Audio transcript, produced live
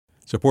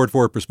Support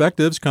for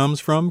Perspectives comes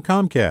from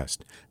Comcast,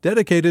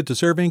 dedicated to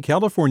serving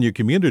California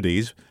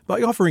communities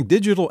by offering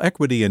digital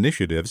equity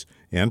initiatives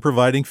and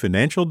providing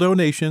financial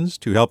donations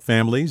to help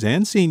families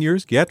and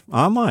seniors get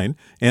online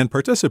and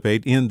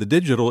participate in the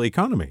digital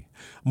economy.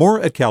 More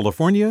at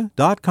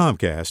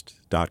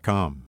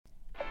california.comcast.com.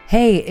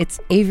 Hey, it's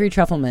Avery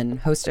Trufelman,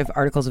 host of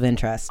Articles of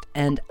Interest,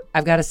 and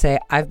I've got to say,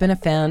 I've been a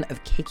fan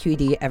of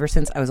KQED ever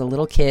since I was a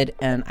little kid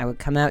and I would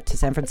come out to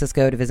San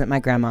Francisco to visit my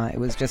grandma. It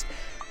was just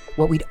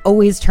what we'd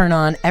always turn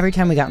on every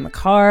time we got in the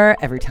car,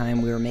 every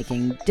time we were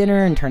making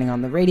dinner and turning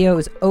on the radio. It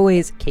was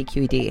always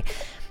KQED.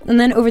 And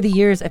then over the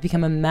years, I've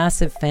become a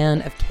massive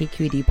fan of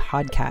KQED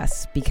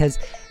podcasts because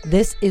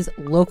this is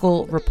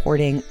local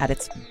reporting at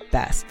its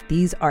best.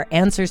 These are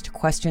answers to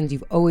questions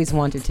you've always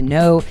wanted to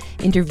know,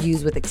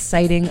 interviews with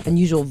exciting,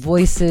 unusual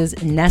voices,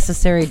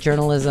 necessary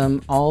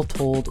journalism, all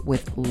told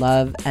with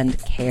love and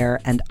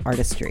care and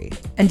artistry.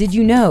 And did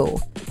you know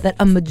that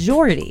a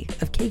majority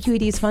of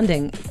KQED's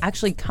funding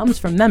actually comes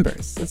from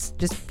members? It's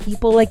just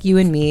people like you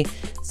and me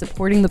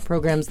supporting the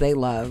programs they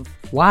love,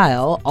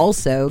 while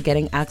also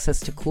getting access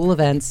to cool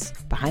events,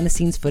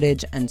 behind-the-scenes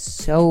footage, and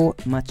so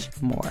much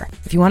more.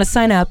 If you want to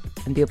sign up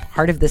and be a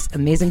part of this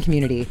amazing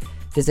community,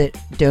 visit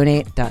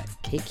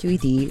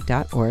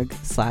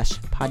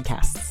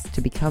donate.kqed.org/podcasts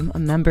to become a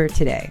member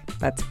today.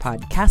 That's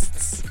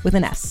podcasts with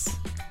an S.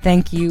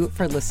 Thank you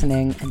for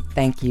listening, and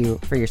thank you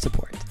for your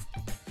support.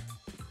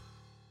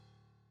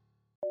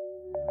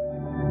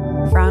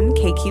 From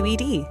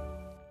KQED.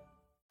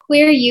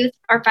 Queer youth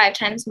are 5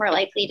 times more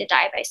likely to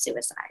die by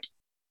suicide.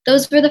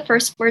 Those were the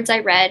first words I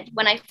read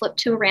when I flipped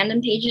to a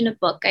random page in a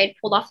book I had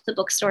pulled off the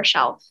bookstore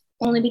shelf,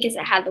 only because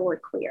it had the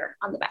word queer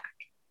on the back.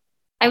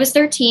 I was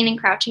 13 and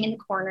crouching in the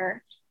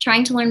corner,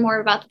 trying to learn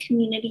more about the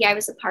community I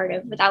was a part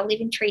of without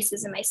leaving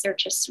traces in my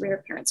search history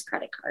or parents'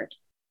 credit card.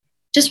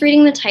 Just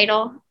reading the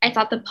title, I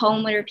thought the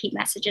poem would repeat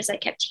messages I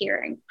kept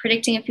hearing,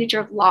 predicting a future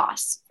of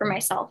loss for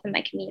myself and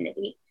my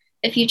community,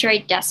 a future I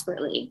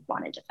desperately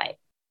wanted to fight.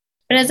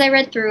 But as I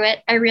read through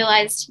it, I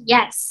realized,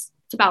 yes,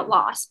 it's about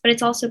loss, but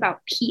it's also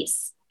about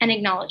peace and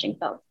acknowledging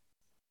both.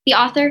 The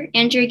author,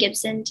 Andrea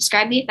Gibson,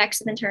 described the effects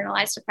of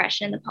internalized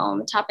depression in the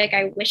poem, a topic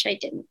I wish I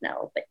didn't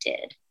know, but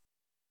did.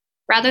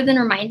 Rather than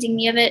reminding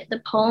me of it,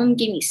 the poem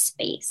gave me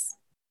space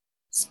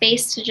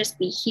to just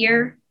be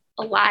here,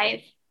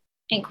 alive,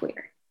 and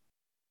queer.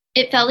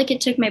 It felt like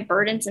it took my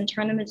burdens and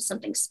turned them into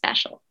something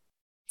special.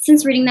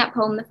 Since reading that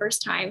poem the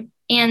first time,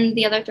 and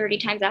the other 30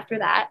 times after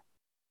that,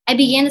 I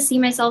began to see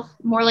myself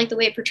more like the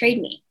way it portrayed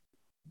me,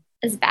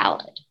 as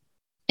valid.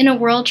 In a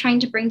world trying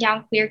to bring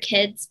down queer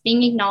kids,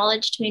 being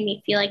acknowledged made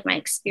me feel like my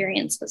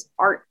experience was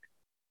art.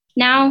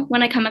 Now,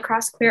 when I come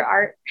across queer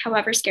art,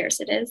 however scarce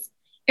it is,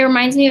 it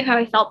reminds me of how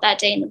I felt that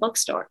day in the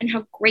bookstore and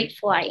how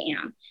grateful I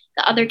am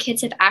that other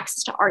kids have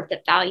access to art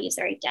that values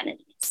their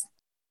identities.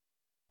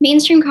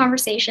 Mainstream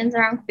conversations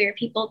around queer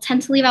people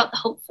tend to leave out the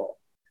hopeful,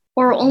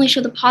 or only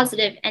show the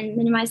positive and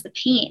minimize the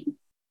pain.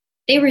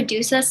 They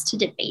reduce us to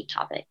debate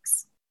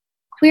topics.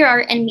 Queer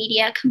art and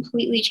media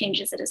completely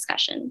changes the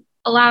discussion,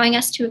 allowing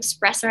us to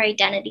express our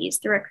identities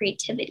through our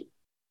creativity.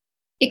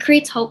 It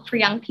creates hope for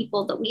young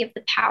people that we have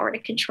the power to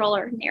control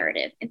our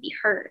narrative and be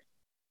heard.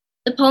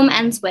 The poem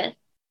ends with,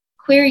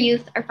 queer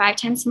youth are 5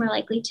 times more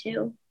likely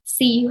to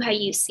see you how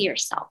you see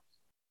yourself,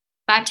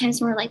 5 times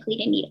more likely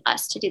to need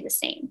us to do the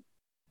same.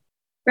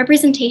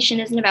 Representation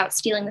isn't about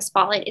stealing the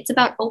spotlight, it's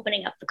about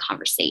opening up the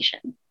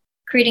conversation,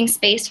 creating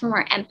space for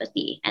more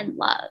empathy and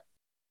love.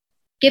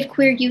 Give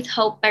queer youth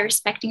hope by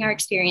respecting our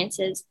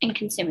experiences and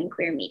consuming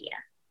queer media.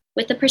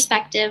 With The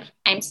Perspective,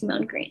 I'm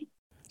Simone Green.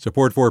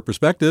 Support for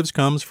Perspectives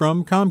comes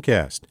from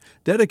Comcast,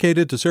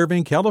 dedicated to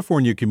serving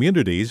California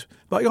communities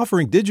by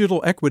offering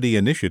digital equity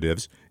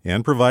initiatives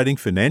and providing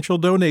financial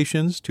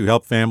donations to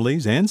help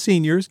families and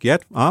seniors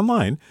get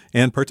online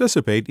and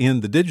participate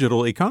in the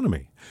digital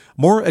economy.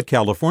 More at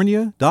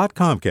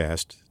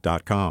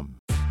california.comcast.com.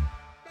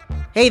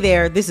 Hey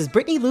there, this is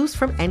Brittany Luce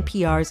from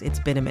NPR's It's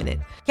Been a Minute.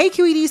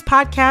 KQED's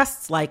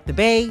podcasts like The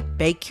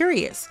Bay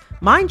Curious,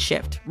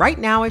 Mindshift, Right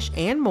Nowish,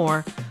 and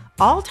more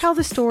all tell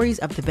the stories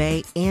of the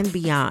Bay and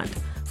beyond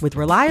with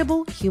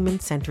reliable,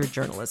 human-centered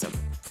journalism.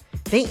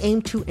 They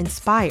aim to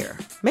inspire,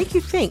 make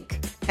you think,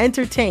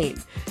 entertain,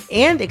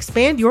 and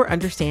expand your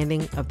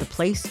understanding of the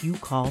place you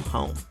call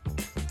home.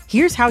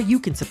 Here's how you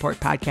can support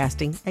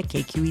podcasting at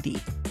KQED.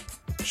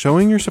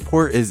 Showing your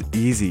support is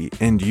easy,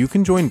 and you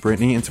can join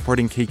Brittany in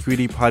supporting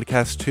KQED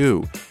Podcast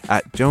too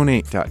at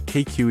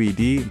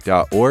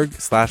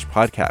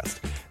donate.kqed.org/podcast.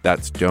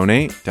 That's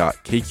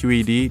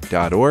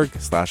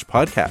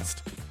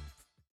donate.kqed.org/podcast.